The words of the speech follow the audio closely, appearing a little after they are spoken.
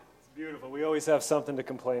Beautiful. We always have something to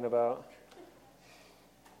complain about.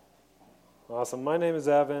 Awesome. My name is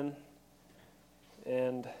Evan,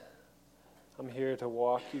 and I'm here to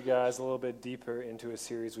walk you guys a little bit deeper into a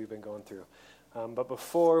series we've been going through. But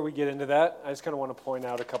before we get into that, I just kind of want to point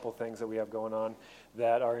out a couple things that we have going on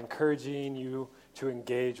that are encouraging you to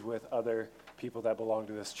engage with other people that belong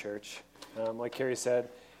to this church. Like Carrie said,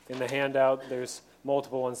 in the handout, there's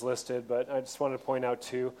multiple ones listed, but I just wanted to point out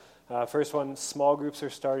two. First one, small groups are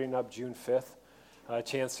starting up June 5th. A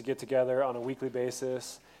chance to get together on a weekly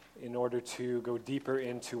basis in order to go deeper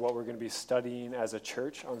into what we're going to be studying as a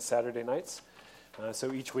church on Saturday nights.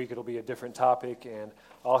 So each week it'll be a different topic, and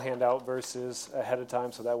I'll hand out verses ahead of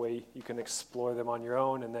time so that way you can explore them on your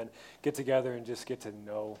own and then get together and just get to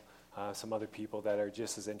know some other people that are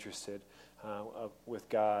just as interested with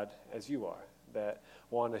God as you are, that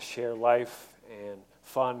want to share life and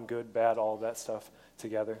fun, good, bad, all of that stuff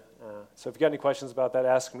together. So if you got any questions about that,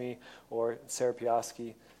 ask me or Sarah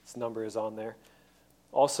Piaski. His number is on there.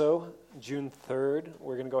 Also, June 3rd,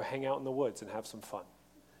 we're going to go hang out in the woods and have some fun.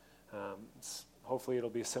 Hopefully it'll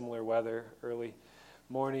be similar weather, early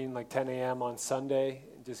morning, like 10 a.m. on Sunday.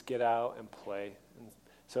 Just get out and play. And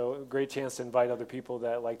so a great chance to invite other people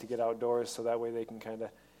that like to get outdoors so that way they can kind of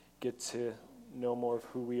get to know more of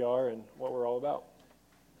who we are and what we're all about.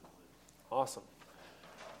 Awesome.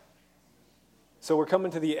 So we're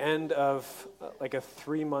coming to the end of like a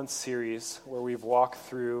 3-month series where we've walked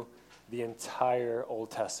through the entire Old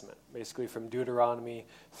Testament, basically from Deuteronomy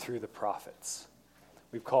through the prophets.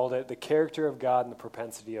 We've called it The Character of God and the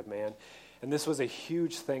Propensity of Man. And this was a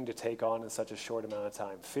huge thing to take on in such a short amount of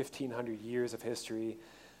time. 1,500 years of history,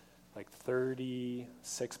 like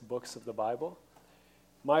 36 books of the Bible.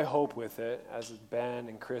 My hope with it, as Ben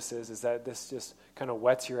and Chris is that this just kind of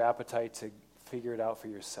whets your appetite to figure it out for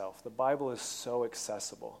yourself. The Bible is so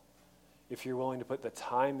accessible. If you're willing to put the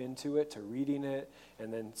time into it, to reading it,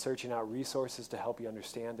 and then searching out resources to help you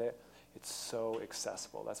understand it, it's so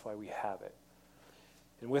accessible. That's why we have it.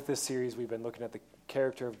 And with this series, we've been looking at the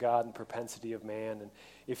character of God and propensity of man. And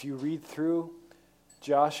if you read through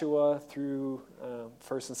Joshua, through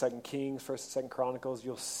 1st and 2nd Kings, 1st and 2nd Chronicles,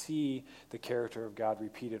 you'll see the character of God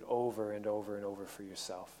repeated over and over and over for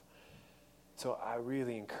yourself. So I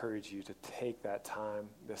really encourage you to take that time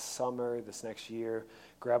this summer, this next year,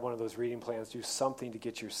 grab one of those reading plans, do something to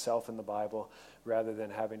get yourself in the Bible rather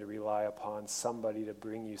than having to rely upon somebody to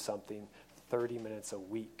bring you something 30 minutes a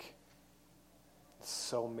week. It's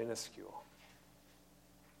so minuscule.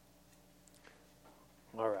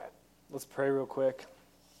 All right, let's pray real quick,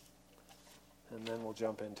 and then we'll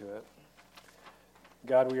jump into it.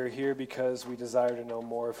 God, we are here because we desire to know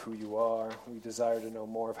more of who you are. We desire to know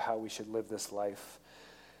more of how we should live this life.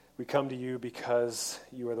 We come to you because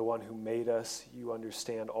you are the one who made us. You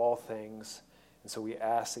understand all things. And so we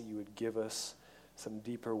ask that you would give us some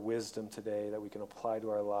deeper wisdom today that we can apply to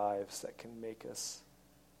our lives, that can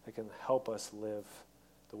help us live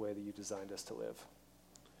the way that you designed us to live.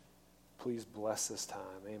 Please bless this time.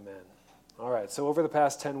 Amen. All right, so over the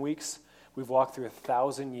past 10 weeks, we've walked through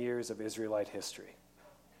 1,000 years of Israelite history.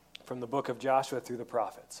 From the book of Joshua through the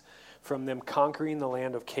prophets, from them conquering the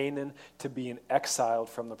land of Canaan to being exiled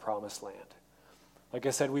from the promised land. Like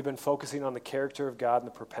I said, we've been focusing on the character of God and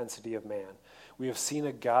the propensity of man. We have seen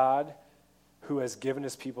a God who has given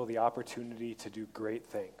his people the opportunity to do great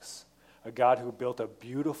things. A God who built a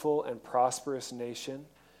beautiful and prosperous nation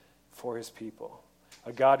for his people.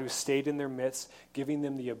 A God who stayed in their midst, giving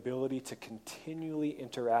them the ability to continually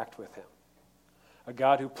interact with him. A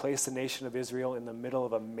God who placed the nation of Israel in the middle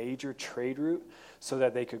of a major trade route so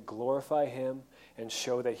that they could glorify him and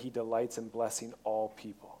show that he delights in blessing all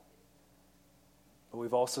people. But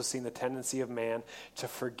we've also seen the tendency of man to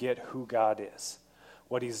forget who God is,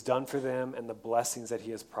 what he's done for them, and the blessings that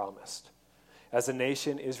he has promised. As a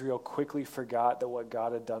nation, Israel quickly forgot that what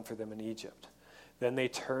God had done for them in Egypt. Then they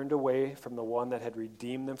turned away from the one that had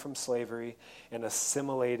redeemed them from slavery and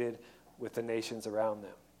assimilated with the nations around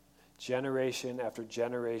them. Generation after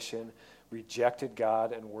generation rejected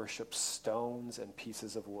God and worshiped stones and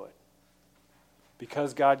pieces of wood.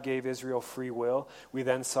 Because God gave Israel free will, we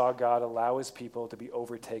then saw God allow his people to be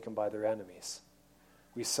overtaken by their enemies.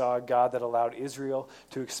 We saw a God that allowed Israel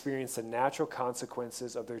to experience the natural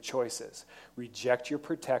consequences of their choices. Reject your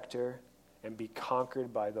protector and be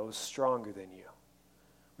conquered by those stronger than you.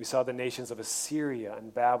 We saw the nations of Assyria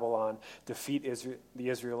and Babylon defeat the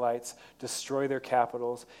Israelites, destroy their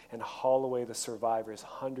capitals, and haul away the survivors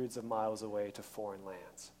hundreds of miles away to foreign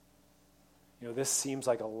lands. This seems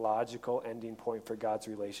like a logical ending point for God's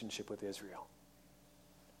relationship with Israel.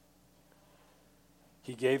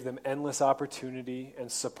 He gave them endless opportunity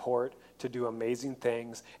and support to do amazing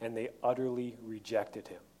things, and they utterly rejected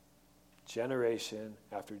him. Generation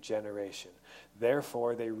after generation.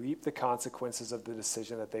 Therefore, they reaped the consequences of the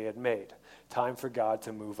decision that they had made. Time for God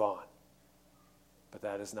to move on. But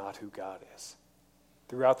that is not who God is.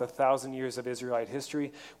 Throughout the 1,000 years of Israelite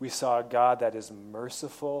history, we saw a God that is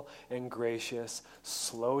merciful and gracious,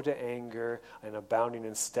 slow to anger, and abounding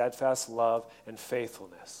in steadfast love and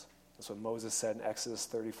faithfulness. That's what Moses said in Exodus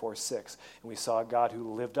 34:6. And we saw a God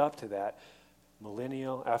who lived up to that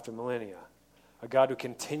millennial after millennia. A God who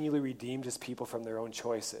continually redeemed his people from their own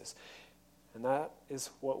choices. And that is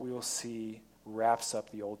what we will see wraps up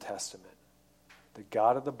the Old Testament. The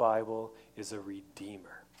God of the Bible is a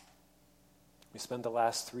redeemer. We spent the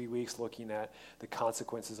last 3 weeks looking at the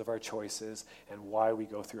consequences of our choices and why we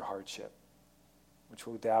go through hardship, which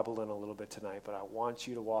we'll dabble in a little bit tonight, but I want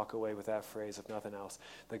you to walk away with that phrase, if nothing else.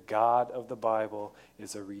 The God of the Bible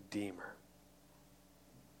is a redeemer.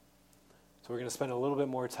 So we're going to spend a little bit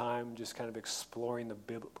more time just kind of exploring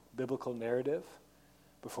the biblical narrative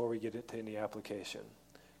before we get into any application.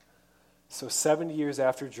 So 70 years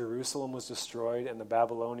after Jerusalem was destroyed and the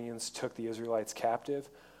Babylonians took the Israelites captive,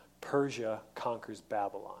 Persia conquers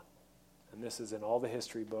Babylon. And this is in all the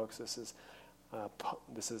history books. This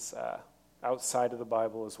is outside of the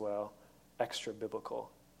Bible as well, extra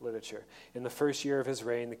biblical literature. In the first year of his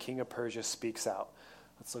reign, the king of Persia speaks out.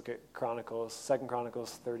 Let's look at Chronicles, 2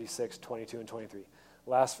 Chronicles 36, 22, and 23.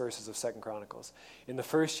 Last verses of 2 Chronicles. In the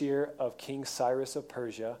first year of King Cyrus of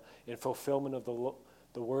Persia, in fulfillment of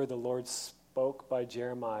the word the Lord spoke by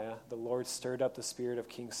Jeremiah, the Lord stirred up the spirit of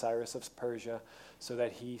King Cyrus of Persia, so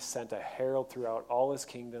that he sent a herald throughout all his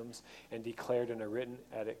kingdoms and declared in a written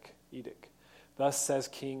edict. Thus says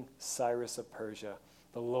King Cyrus of Persia,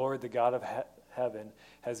 the Lord, the God of heaven,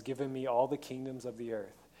 has given me all the kingdoms of the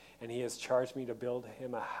earth, and he has charged me to build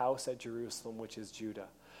him a house at Jerusalem, which is Judah.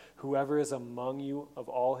 Whoever is among you of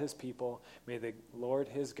all his people, may the Lord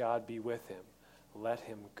his God be with him. Let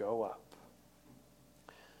him go up.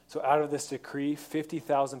 So out of this decree,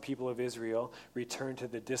 50,000 people of Israel returned to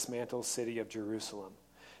the dismantled city of Jerusalem.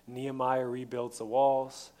 Nehemiah rebuilds the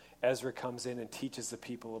walls. Ezra comes in and teaches the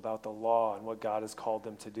people about the law and what God has called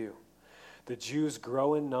them to do. The Jews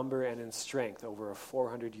grow in number and in strength over a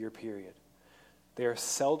 400-year period. They are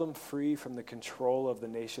seldom free from the control of the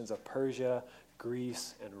nations of Persia,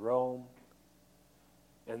 Greece, and Rome,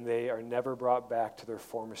 and they are never brought back to their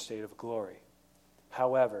former state of glory.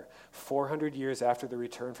 However, 400 years after the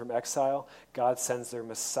return from exile, God sends their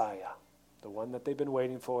Messiah, the one that they've been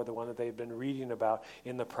waiting for, the one that they've been reading about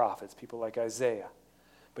in the prophets, people like Isaiah.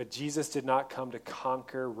 But Jesus did not come to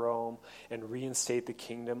conquer Rome and reinstate the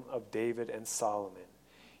kingdom of David and Solomon.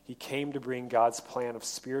 He came to bring God's plan of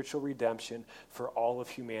spiritual redemption for all of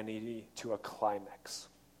humanity to a climax.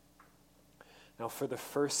 Now, for the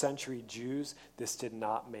first century Jews, this did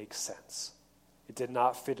not make sense. It did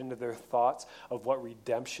not fit into their thoughts of what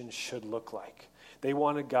redemption should look like. They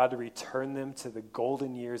wanted God to return them to the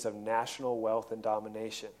golden years of national wealth and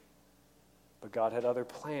domination. But God had other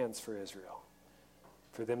plans for Israel,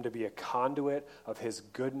 for them to be a conduit of his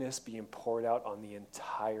goodness being poured out on the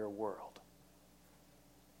entire world.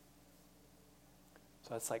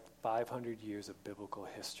 So that's like 500 years of biblical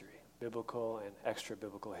history, biblical and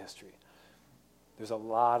extra-biblical history. There's a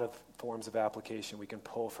lot of forms of application we can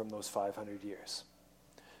pull from those 500 years.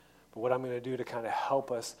 But what I'm going to do to kind of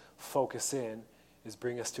help us focus in is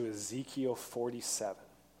bring us to Ezekiel 47.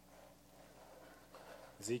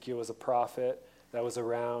 Ezekiel was a prophet that was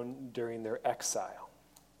around during their exile.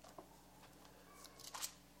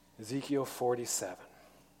 Ezekiel 47.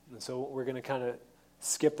 And so we're going to kind of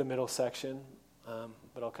skip the middle section,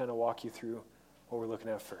 but I'll kind of walk you through what we're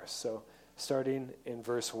looking at first. So starting in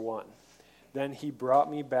verse 1. Then he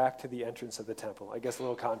brought me back to the entrance of the temple. I guess a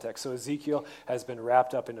little context. So Ezekiel has been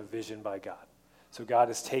wrapped up in a vision by God. So God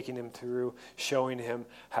is taking him through, showing him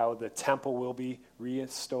how the temple will be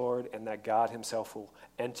restored and that God himself will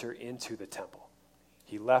enter into the temple.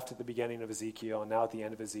 He left at the beginning of Ezekiel, and now at the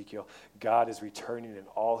end of Ezekiel, God is returning in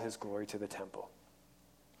all his glory to the temple.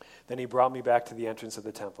 Then he brought me back to the entrance of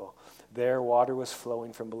the temple. There water was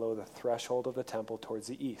flowing from below the threshold of the temple towards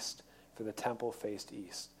the east, for the temple faced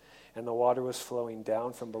east. And the water was flowing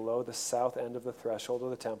down from below the south end of the threshold of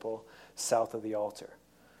the temple, south of the altar.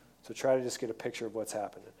 So try to just get a picture of what's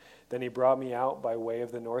happening. Then he brought me out by way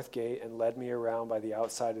of the north gate and led me around by the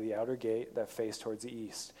outside of the outer gate that faced towards the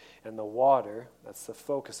east. And the water, that's the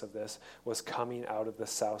focus of this, was coming out of the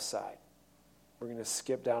south side. We're going to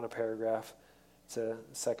skip down a paragraph to the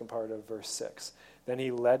second part of verse 6. Then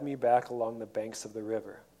he led me back along the banks of the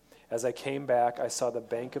river. As I came back, I saw the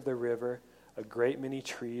bank of the river a great many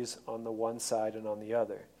trees on the one side and on the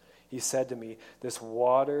other. He said to me, this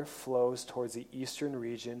water flows towards the eastern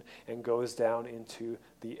region and goes down into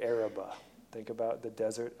the Arabah. Think about the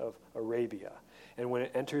desert of Arabia. And when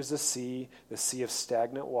it enters the sea of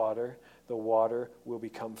stagnant water, the water will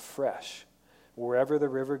become fresh. Wherever the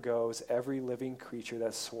river goes, every living creature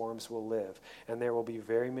that swarms will live, and there will be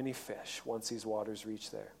very many fish once these waters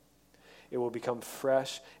reach there. It will become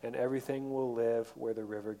fresh, and everything will live where the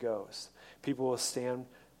river goes. People will stand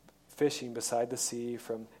fishing beside the sea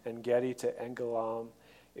from En-Gedi to Engalam.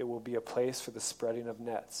 It will be a place for the spreading of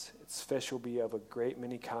nets. Its fish will be of a great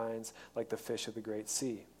many kinds, like the fish of the great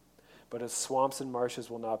sea. But its swamps and marshes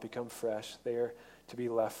will not become fresh. They are to be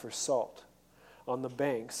left for salt. On the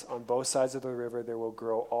banks, on both sides of the river, there will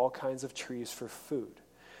grow all kinds of trees for food.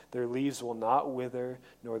 Their leaves will not wither,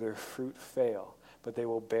 nor their fruit fail, but they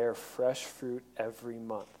will bear fresh fruit every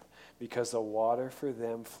month, because the water for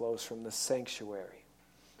them flows from the sanctuary.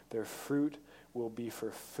 Their fruit will be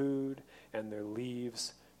for food, and their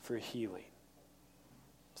leaves for healing.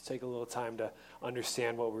 Let's take a little time to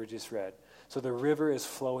understand what we just read. So the river is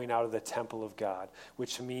flowing out of the temple of God,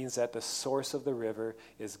 which means that the source of the river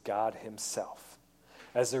is God himself.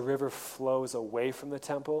 As the river flows away from the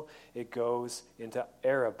temple, it goes into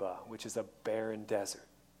Arabah, which is a barren desert.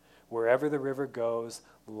 Wherever the river goes,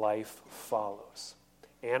 life follows.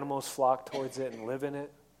 Animals flock towards it and live in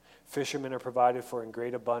it. Fishermen are provided for in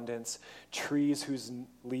great abundance. Trees whose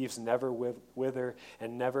leaves never wither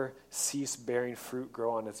and never cease bearing fruit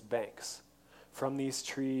grow on its banks. From these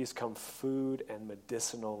trees come food and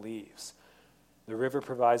medicinal leaves. The river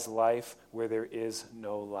provides life where there is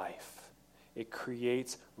no life. It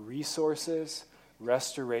creates resources,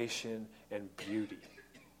 restoration, and beauty.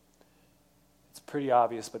 It's pretty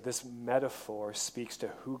obvious, but this metaphor speaks to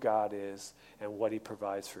who God is and what he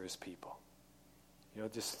provides for his people.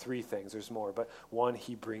 Just three things. There's more, but one,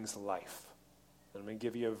 he brings life. And I'm going to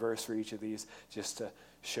give you a verse for each of these just to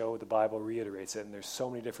show the Bible reiterates it. And there's so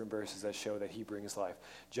many different verses that show that he brings life.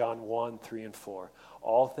 John 1, 3, and 4.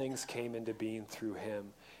 All things came into being through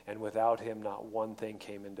him, and without him not one thing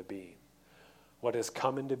came into being. What has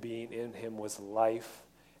come into being in him was life,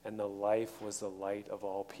 and the life was the light of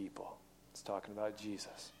all people. It's talking about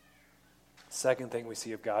Jesus. Second thing we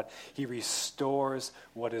see of God, he restores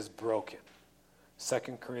what is broken.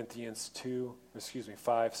 2 Corinthians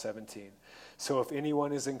 5:17. So if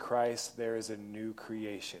anyone is in Christ, there is a new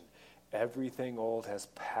creation. Everything old has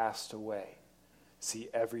passed away. See,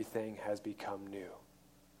 everything has become new.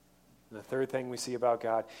 And the third thing we see about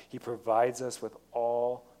God, he provides us with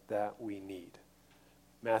all that we need.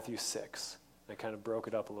 Matthew 6. I kind of broke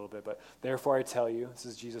it up a little bit, but therefore I tell you, this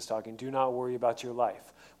is Jesus talking, do not worry about your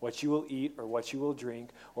life, what you will eat or what you will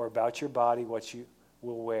drink, or about your body, what you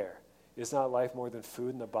will wear. Is not life more than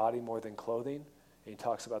food and the body more than clothing? And he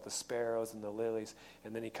talks about the sparrows and the lilies,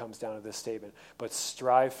 and then he comes down to this statement. But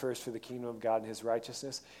strive first for the kingdom of God and his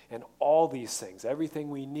righteousness, and all these things, everything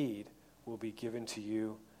we need, will be given to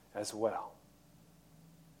you as well.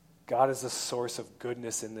 God is the source of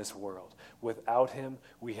goodness in this world. Without him,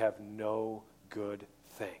 we have no good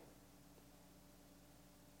thing.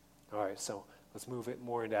 All right, so let's move it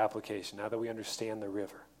more into application now that we understand the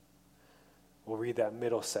river. We'll read that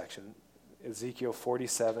middle section, Ezekiel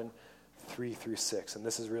 47, 3 through 6, and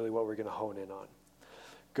this is really what we're going to hone in on.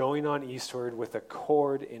 Going on eastward with a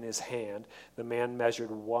cord in his hand, the man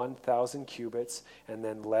measured 1,000 cubits and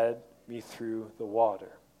then led me through the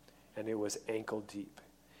water, and it was ankle deep.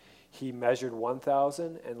 He measured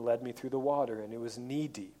 1,000 and led me through the water, and it was knee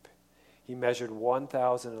deep. He measured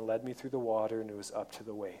 1,000 and led me through the water, and it was up to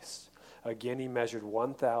the waist. Again he measured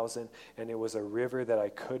 1,000, and it was a river that I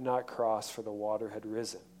could not cross, for the water had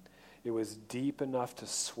risen. It was deep enough to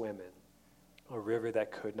swim in, a river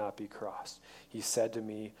that could not be crossed. He said to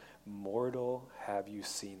me, mortal, have you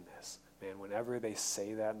seen this? Man, whenever they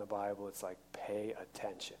say that in the Bible, it's like, pay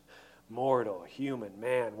attention. Mortal, human,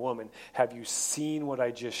 man, woman, have you seen what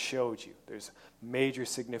I just showed you? There's major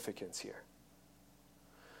significance here.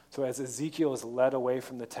 So as Ezekiel is led away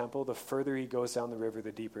from the temple, the further he goes down the river,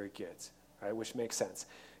 the deeper it gets, right? Which makes sense.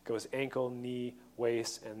 It goes ankle, knee,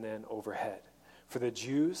 waist, and then overhead. For the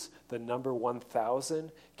Jews, the number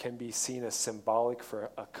 1,000 can be seen as symbolic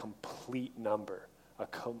for a complete number, a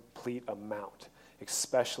complete amount,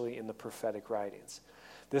 especially in the prophetic writings.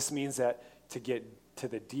 This means that to get to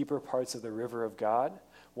the deeper parts of the river of God,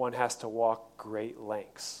 one has to walk great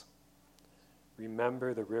lengths.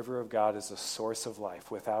 Remember, the river of God is a source of life.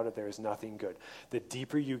 Without it, there is nothing good. The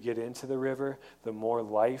deeper you get into the river, the more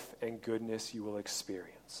life and goodness you will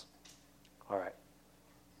experience. All right.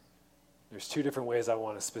 There's two different ways I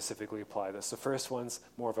want to specifically apply this. The first one's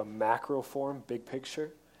more of a macro form, big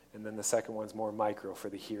picture, and then the second one's more micro for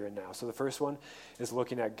the here and now. So the first one is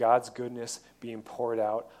looking at God's goodness being poured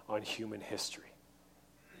out on human history.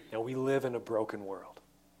 Now, we live in a broken world.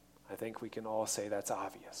 I think we can all say that's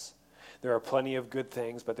obvious. There are plenty of good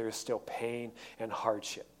things, but there is still pain and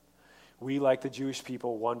hardship. We, like the Jewish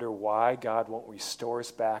people, wonder why God won't restore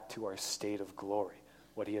us back to our state of glory,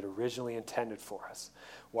 what he had originally intended for us.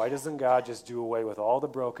 Why doesn't God just do away with all the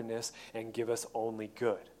brokenness and give us only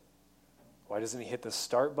good? Why doesn't he hit the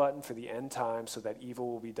start button for the end time so that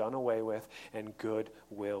evil will be done away with and good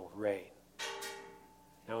will reign?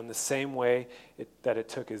 Now, in the same way that it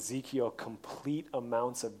took Ezekiel complete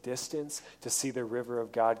amounts of distance to see the river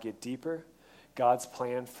of God get deeper, God's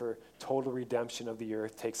plan for total redemption of the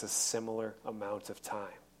earth takes a similar amount of time.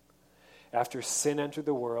 After sin entered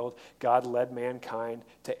the world, God led mankind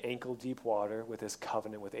to ankle-deep water with his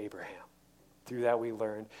covenant with Abraham. Through that, we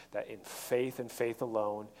learned that in faith and faith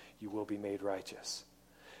alone, you will be made righteous.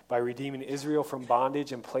 By redeeming Israel from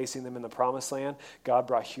bondage and placing them in the promised land, God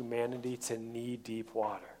brought humanity to knee-deep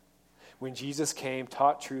water. When Jesus came,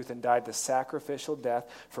 taught truth, and died the sacrificial death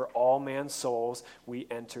for all man's souls, we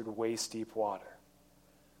entered waist-deep water.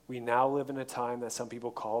 We now live in a time that some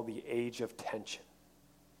people call the age of tension,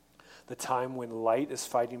 the time when light is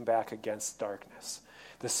fighting back against darkness.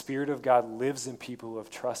 The Spirit of God lives in people who have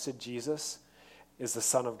trusted Jesus, is the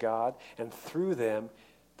Son of God, and through them,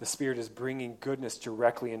 the Spirit is bringing goodness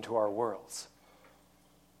directly into our worlds.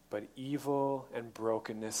 But evil and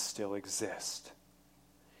brokenness still exist.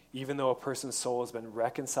 Even though a person's soul has been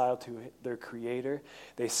reconciled to their Creator,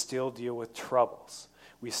 they still deal with troubles.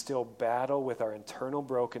 We still battle with our internal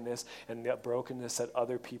brokenness and the brokenness that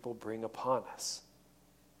other people bring upon us.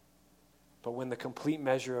 But when the complete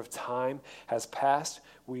measure of time has passed,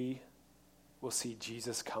 we will see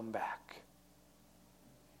Jesus come back.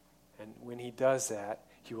 And when he does that,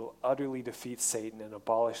 he will utterly defeat Satan and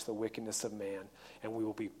abolish the wickedness of man, and we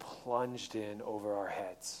will be plunged in over our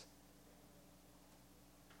heads.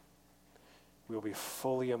 We will be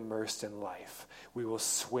fully immersed in life. We will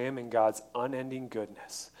swim in God's unending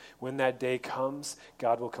goodness. When that day comes,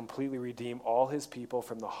 God will completely redeem all his people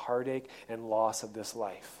from the heartache and loss of this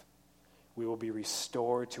life. We will be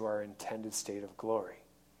restored to our intended state of glory.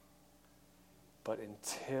 But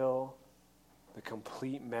until the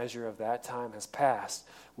complete measure of that time has passed,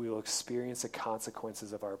 we will experience the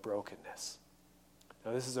consequences of our brokenness.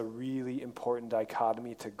 Now, this is a really important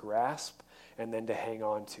dichotomy to grasp and then to hang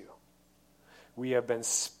on to. We have been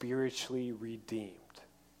spiritually redeemed,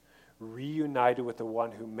 reunited with the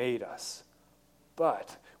one who made us,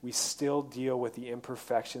 but we still deal with the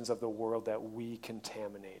imperfections of the world that we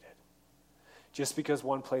contaminated. Just because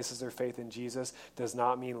one places their faith in Jesus does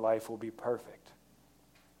not mean life will be perfect.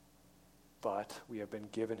 But we have been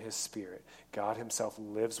given his Spirit. God himself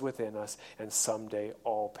lives within us, and someday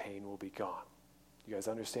all pain will be gone. You guys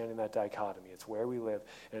understanding that dichotomy? It's where we live,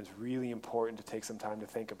 and it's really important to take some time to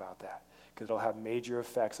think about that, because it'll have major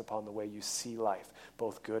effects upon the way you see life,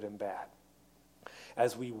 both good and bad.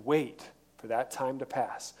 As we wait for that time to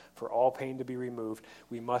pass, for all pain to be removed,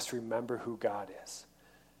 we must remember who God is.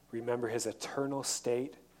 Remember his eternal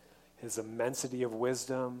state, his immensity of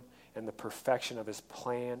wisdom, and the perfection of his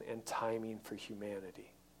plan and timing for humanity.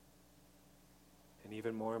 And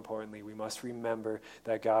even more importantly, we must remember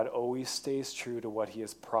that God always stays true to what he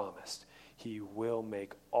has promised. He will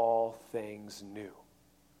make all things new.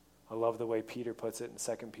 I love the way Peter puts it in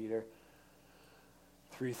 2 Peter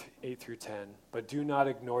 3:8-10. But do not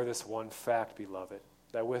ignore this one fact, beloved,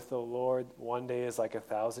 that with the Lord 1 day is like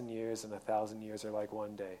 1,000 years, and 1,000 years are like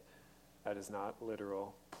 1 day. That is not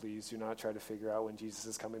literal. Please do not try to figure out when Jesus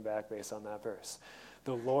is coming back based on that verse.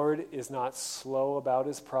 The Lord is not slow about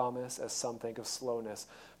his promise, as some think of slowness,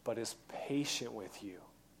 but is patient with you,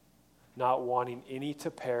 not wanting any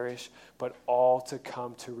to perish, but all to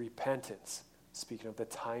come to repentance. Speaking of the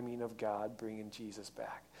timing of God bringing Jesus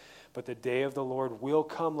back. But the day of the Lord will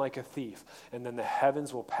come like a thief, and then the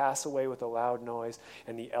heavens will pass away with a loud noise,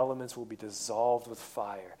 and the elements will be dissolved with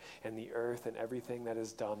fire, and the earth and everything that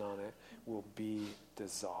is done on it will be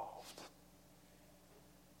dissolved.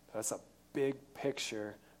 That's a big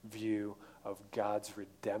picture view of God's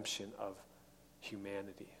redemption of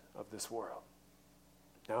humanity, of this world.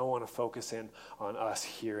 Now I want to focus in on us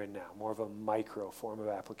here and now, more of a micro form of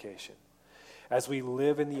application. As we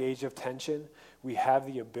live in the age of tension, we have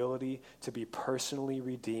the ability to be personally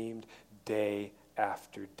redeemed day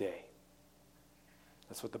after day.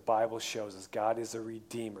 That's what the Bible shows us. God is a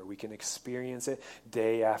redeemer. We can experience it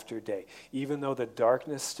day after day. Even though the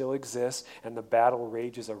darkness still exists and the battle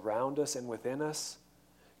rages around us and within us,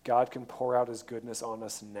 God can pour out his goodness on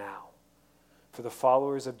us now. For the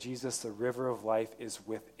followers of Jesus, the river of life is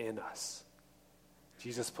within us.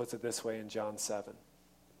 Jesus puts it this way in John 7.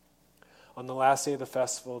 On the last day of the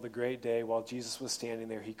festival, the great day, while Jesus was standing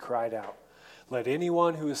there, he cried out, "Let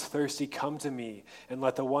anyone who is thirsty come to me, and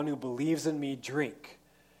let the one who believes in me drink.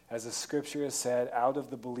 As the scripture has said, out of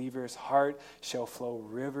the believer's heart shall flow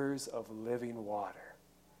rivers of living water."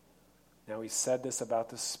 Now he said this about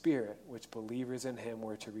the Spirit, which believers in him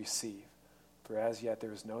were to receive. For as yet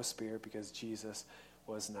there is no Spirit, because Jesus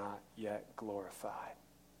was not yet glorified.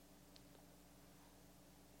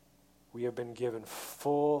 We have been given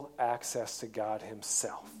full access to God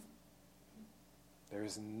himself. There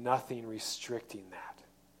is nothing restricting that.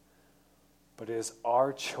 But it is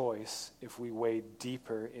our choice if we wade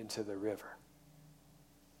deeper into the river.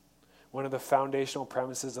 One of the foundational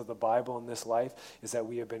premises of the Bible in this life is that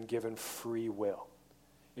we have been given free will.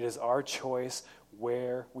 It is our choice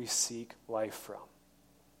where we seek life from.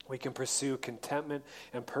 We can pursue contentment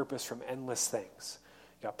and purpose from endless things.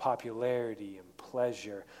 You got popularity and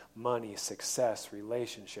pleasure, money, success,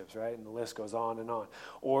 relationships, right? And the list goes on and on.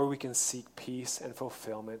 Or we can seek peace and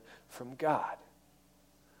fulfillment from God.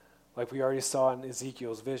 Like we already saw in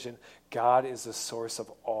Ezekiel's vision, God is the source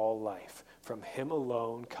of all life. From him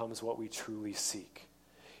alone comes what we truly seek.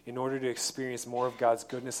 In order to experience more of God's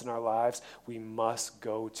goodness in our lives, we must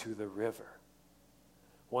go to the river.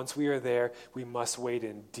 Once we are there, we must wade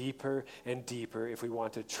in deeper and deeper if we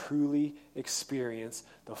want to truly experience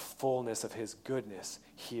the fullness of his goodness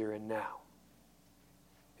here and now.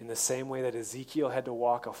 In the same way that Ezekiel had to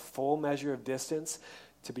walk a full measure of distance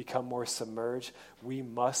to become more submerged, we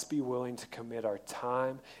must be willing to commit our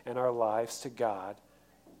time and our lives to God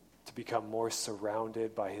to become more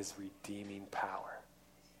surrounded by his redeeming power.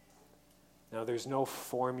 Now, there's no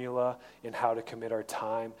formula in how to commit our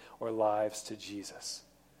time or lives to Jesus.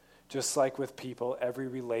 Just like with people, every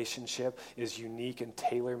relationship is unique and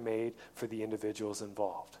tailor-made for the individuals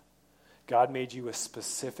involved. God made you with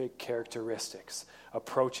specific characteristics,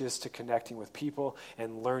 approaches to connecting with people,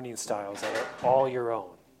 and learning styles that are all your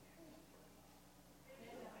own.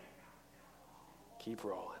 Keep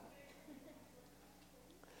rolling.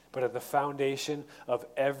 But at the foundation of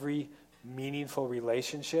every meaningful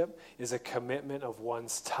relationship is a commitment of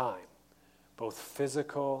one's time, both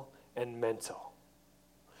physical and mental.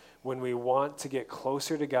 When we want to get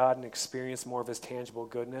closer to God and experience more of his tangible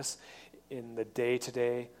goodness in the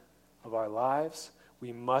day-to-day of our lives,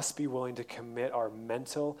 we must be willing to commit our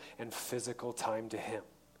mental and physical time to him.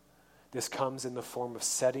 This comes in the form of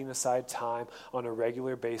setting aside time on a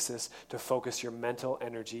regular basis to focus your mental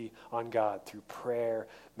energy on God through prayer,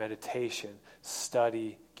 meditation,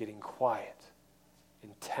 study, getting quiet.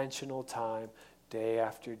 Intentional time day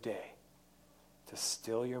after day to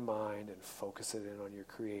still your mind and focus it in on your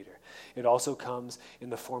Creator. It also comes in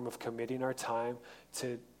the form of committing our time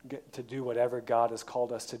to do whatever God has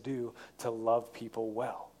called us to do, to love people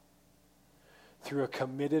well. Through a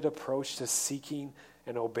committed approach to seeking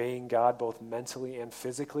and obeying God both mentally and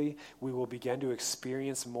physically, we will begin to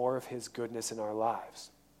experience more of his goodness in our lives.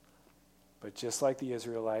 But just like the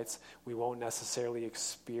Israelites, we won't necessarily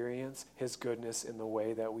experience his goodness in the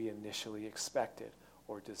way that we initially expected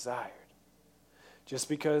or desired. Just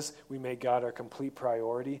because we make God our complete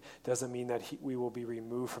priority doesn't mean that we will be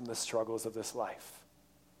removed from the struggles of this life.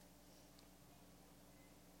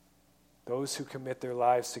 Those who commit their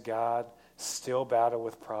lives to God still battle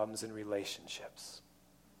with problems in relationships.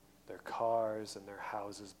 Their cars and their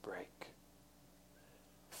houses break.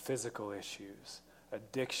 Physical issues,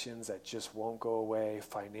 addictions that just won't go away,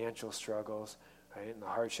 financial struggles, right? And the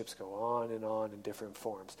hardships go on in different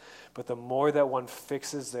forms. But the more that one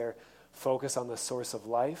fixes their focus on the source of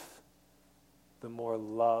life, the more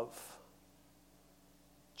love,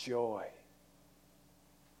 joy,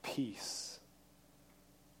 peace,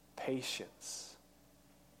 patience,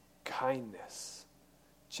 kindness,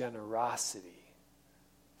 generosity,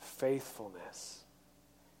 faithfulness,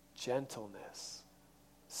 gentleness,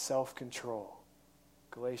 self-control.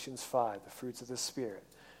 Galatians 5, the fruits of the Spirit.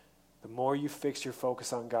 The more you fix your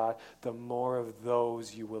focus on God, the more of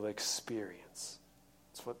those you will experience.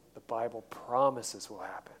 It's what the Bible promises will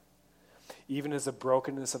happen. Even as the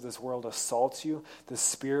brokenness of this world assaults you, the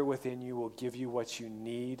Spirit within you will give you what you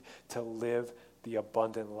need to live the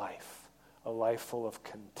abundant life. A life full of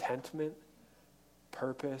contentment,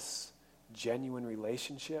 purpose, genuine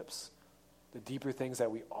relationships, the deeper things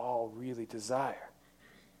that we all really desire.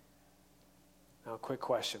 Now, a quick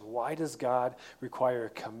question. Why does God require a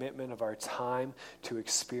commitment of our time to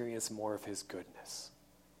experience more of his goodness?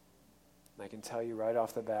 And I can tell you right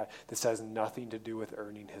off the bat, this has nothing to do with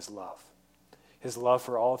earning his love. His love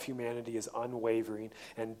for all of humanity is unwavering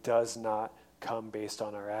and does not come based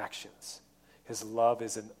on our actions. His love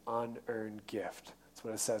is an unearned gift. That's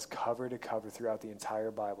what it says cover to cover throughout the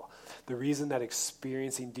entire Bible. The reason that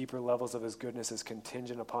experiencing deeper levels of his goodness is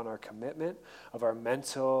contingent upon our commitment of our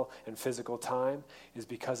mental and physical time is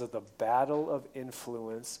because of the battle of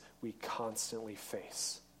influence we constantly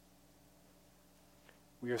face.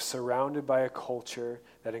 We are surrounded by a culture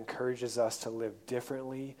that encourages us to live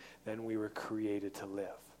differently than we were created to live.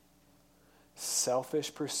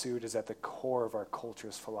 Selfish pursuit is at the core of our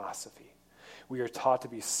culture's philosophy. We are taught to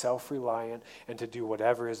be self-reliant and to do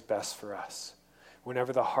whatever is best for us.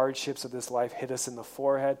 Whenever the hardships of this life hit us in the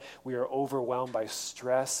forehead, we are overwhelmed by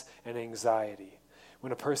stress and anxiety.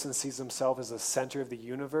 When a person sees himself as the center of the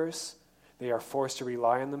universe, they are forced to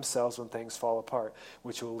rely on themselves when things fall apart,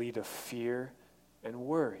 which will lead to fear and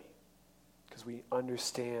worry, because we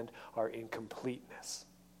understand our incompleteness.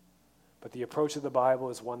 But the approach of the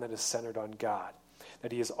Bible is one that is centered on God,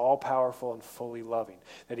 that he is all-powerful and fully loving,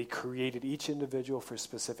 that he created each individual for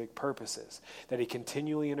specific purposes, that he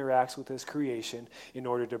continually interacts with his creation in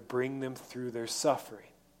order to bring them through their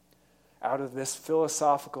suffering. Out of this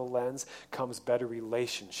philosophical lens comes better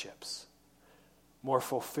relationships, more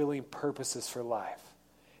fulfilling purposes for life,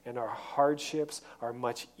 and our hardships are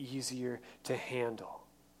much easier to handle.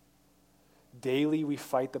 Daily, we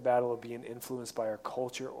fight the battle of being influenced by our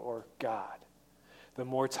culture or God. The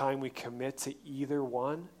more time we commit to either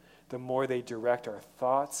one, the more they direct our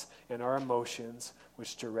thoughts and our emotions,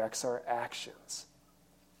 which directs our actions.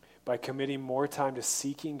 By committing more time to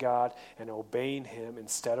seeking God and obeying him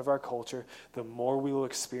instead of our culture, the more we will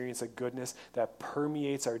experience a goodness that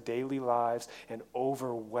permeates our daily lives and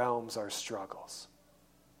overwhelms our struggles.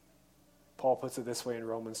 Paul puts it this way in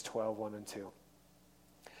Romans 12, 1 and 2.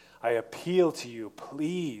 I appeal to you,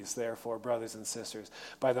 please, therefore, brothers and sisters,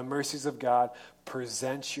 by the mercies of God,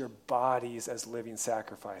 present your bodies as living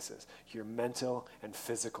sacrifices, your mental and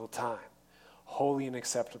physical time, holy and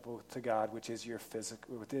acceptable to God, which is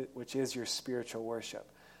your spiritual worship.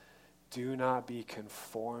 Do not be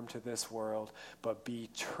conformed to this world, but be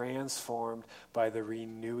transformed by the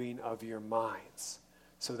renewing of your minds,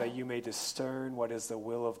 so that you may discern what is the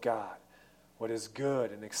will of God, what is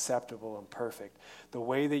good and acceptable and perfect. The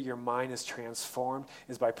way that your mind is transformed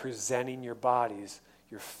is by presenting your bodies,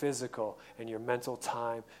 your physical and your mental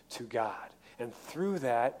time to God. And through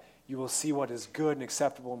that, you will see what is good and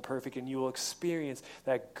acceptable and perfect, and you will experience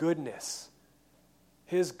that goodness,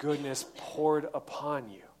 his goodness poured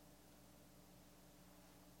upon you.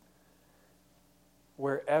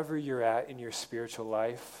 Wherever you're at in your spiritual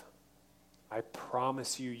life, I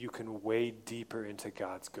promise you, you can wade deeper into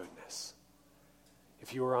God's goodness.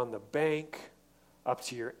 If you are on the bank, up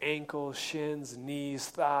to your ankles, shins, knees,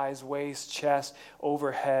 thighs, waist, chest,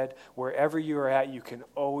 overhead, wherever you are at, you can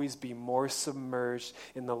always be more submerged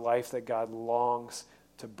in the life that God longs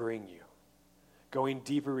to bring you. Going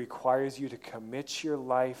deeper requires you to commit your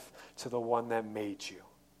life to the one that made you,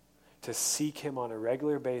 to seek him on a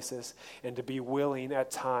regular basis, and to be willing at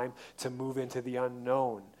time to move into the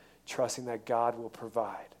unknown, trusting that God will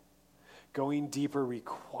provide. Going deeper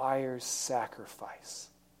requires sacrifice.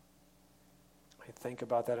 I think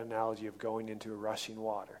about that analogy of going into a rushing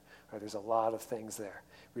water. Right? There's a lot of things there.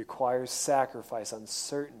 It requires sacrifice,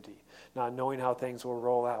 uncertainty, not knowing how things will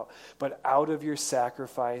roll out. But out of your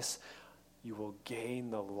sacrifice, you will gain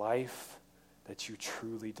the life that you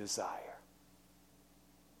truly desire.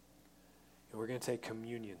 And we're going to take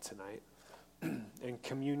communion tonight. And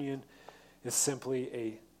communion is simply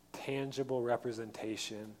a tangible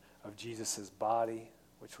representation of Jesus' body,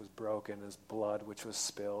 which was broken, his blood, which was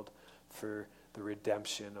spilled for the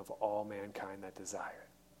redemption of all mankind that desire it.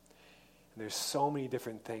 And there's so many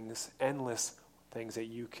different things, endless things that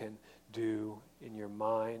you can do in your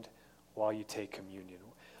mind while you take communion.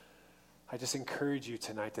 I just encourage you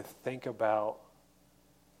tonight to think about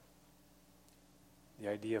the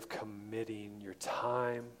idea of committing your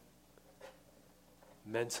time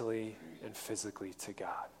mentally and physically to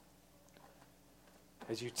God.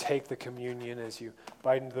 As you take the communion, as you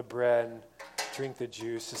bite into the bread and drink the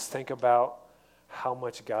juice, just think about how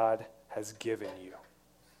much God has given you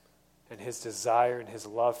and his desire and his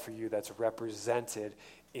love for you that's represented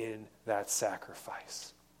in that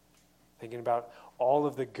sacrifice. Thinking about all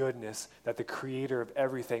of the goodness that the creator of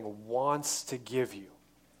everything wants to give you.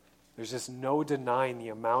 There's just no denying the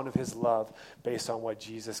amount of his love based on what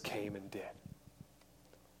Jesus came and did.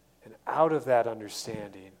 And out of that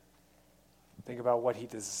understanding, think about what he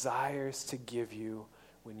desires to give you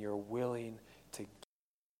when you're willing to give.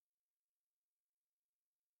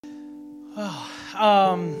 Oh,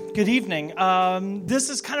 Good evening. This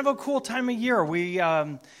is kind of a cool time of year. We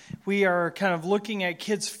are kind of looking at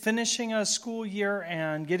kids finishing a school year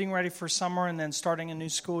and getting ready for summer and then starting a new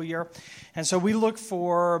school year. And so we look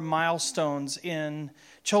for milestones in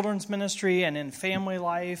children's ministry and in family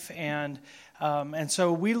life. And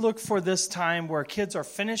so we look for this time where kids are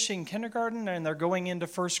finishing kindergarten and they're going into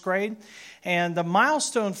first grade. And the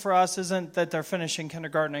milestone for us isn't that they're finishing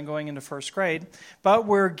kindergarten and going into first grade, but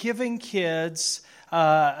we're giving kids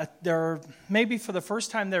maybe for the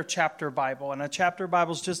first time their chapter Bible. And a chapter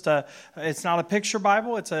Bible is it's not a picture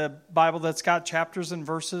Bible. It's a Bible that's got chapters and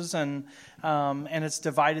verses, and it's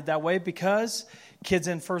divided that way because kids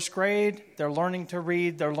in first grade, they're learning to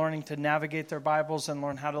read, they're learning to navigate their Bibles and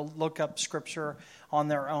learn how to look up Scripture on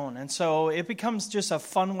their own. And so it becomes just a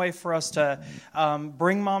fun way for us to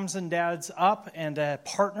bring moms and dads up and to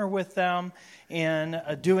partner with them in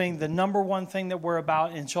doing the number one thing that we're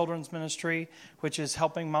about in children's ministry, which is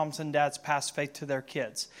helping moms and dads pass faith to their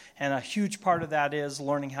kids. And a huge part of that is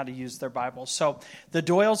learning how to use their Bibles. So the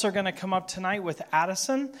Doyles are going to come up tonight with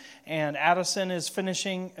Addison, and Addison is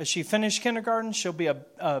she finished kindergarten. She'll be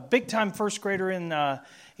a big-time first grader in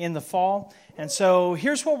the fall. And so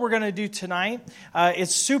here's what we're going to do tonight.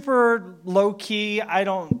 It's super low-key.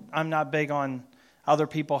 I'm not big on other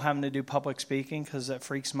people having to do public speaking because it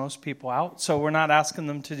freaks most people out. So we're not asking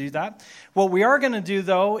them to do that. What we are going to do,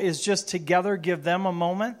 though, is just together give them a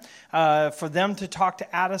moment for them to talk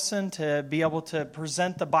to Addison, to be able to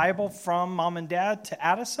present the Bible from mom and dad to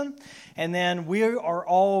Addison. And then we are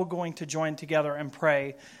all going to join together and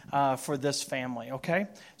pray for this family, okay?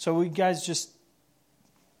 So we guys just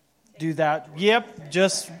do that. Yep,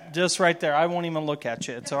 just right there. I won't even look at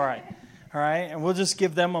you. It's all right. All right, and we'll just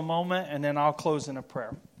give them a moment, and then I'll close in a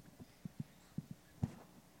prayer.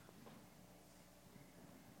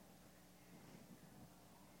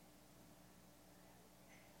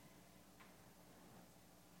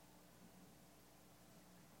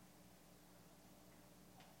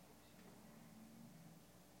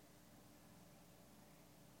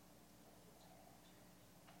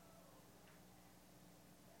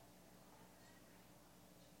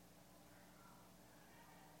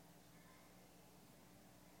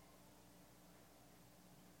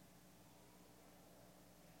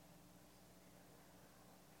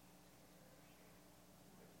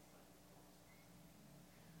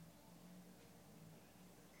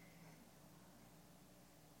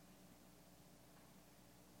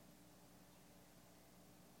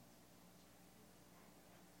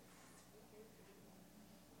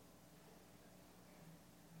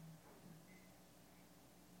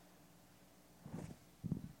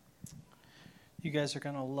 You guys are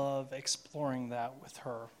going to love exploring that with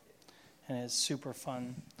her, and it's super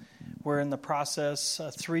fun. We're in the process, a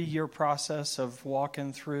 3-year process of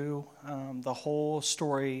walking through the whole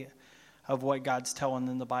story of what God's telling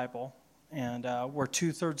in the Bible, and we're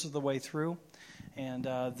 2/3 of the way through, and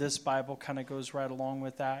this Bible kind of goes right along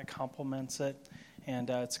with that, complements it, and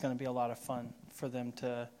it's going to be a lot of fun for them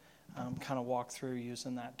to kind of walk through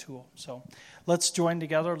using that tool. So let's join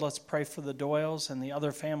together. Let's pray for the Doyles and the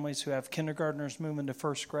other families who have kindergartners moving to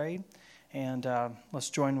first grade. And let's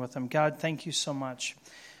join with them. God, thank you so much.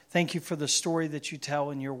 Thank you for the story that you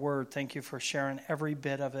tell in your word. Thank you for sharing every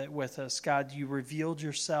bit of it with us. God, you revealed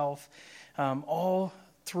yourself all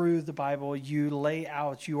through the Bible. You lay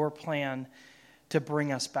out your plan to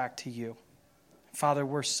bring us back to you. Father,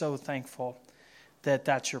 we're so thankful that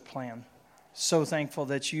that's your plan. So thankful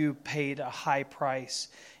that you paid a high price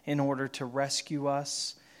in order to rescue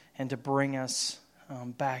us and to bring us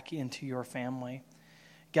back into your family.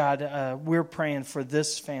 God, we're praying for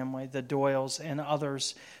this family, the Doyles and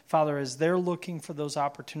others, Father, as they're looking for those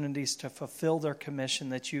opportunities to fulfill their commission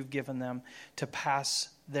that you've given them to pass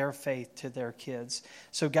their faith to their kids.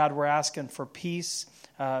 So God, we're asking for peace.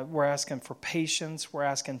 We're asking for patience. We're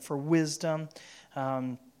asking for wisdom.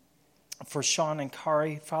 For Sean and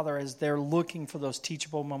Kari, Father, as they're looking for those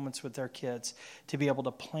teachable moments with their kids to be able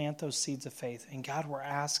to plant those seeds of faith. And God, we're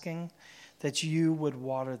asking that you would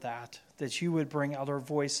water that you would bring other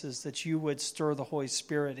voices, that you would stir the Holy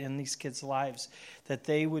Spirit in these kids' lives, that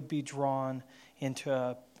they would be drawn into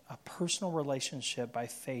a personal relationship by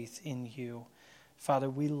faith in you.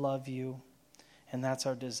 Father, we love you, and that's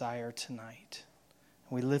our desire tonight.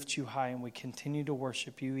 We lift you high, and we continue to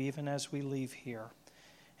worship you even as we leave here.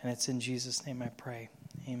 And it's in Jesus' name I pray.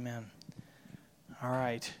 Amen. All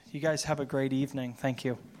right. You guys have a great evening. Thank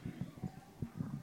you.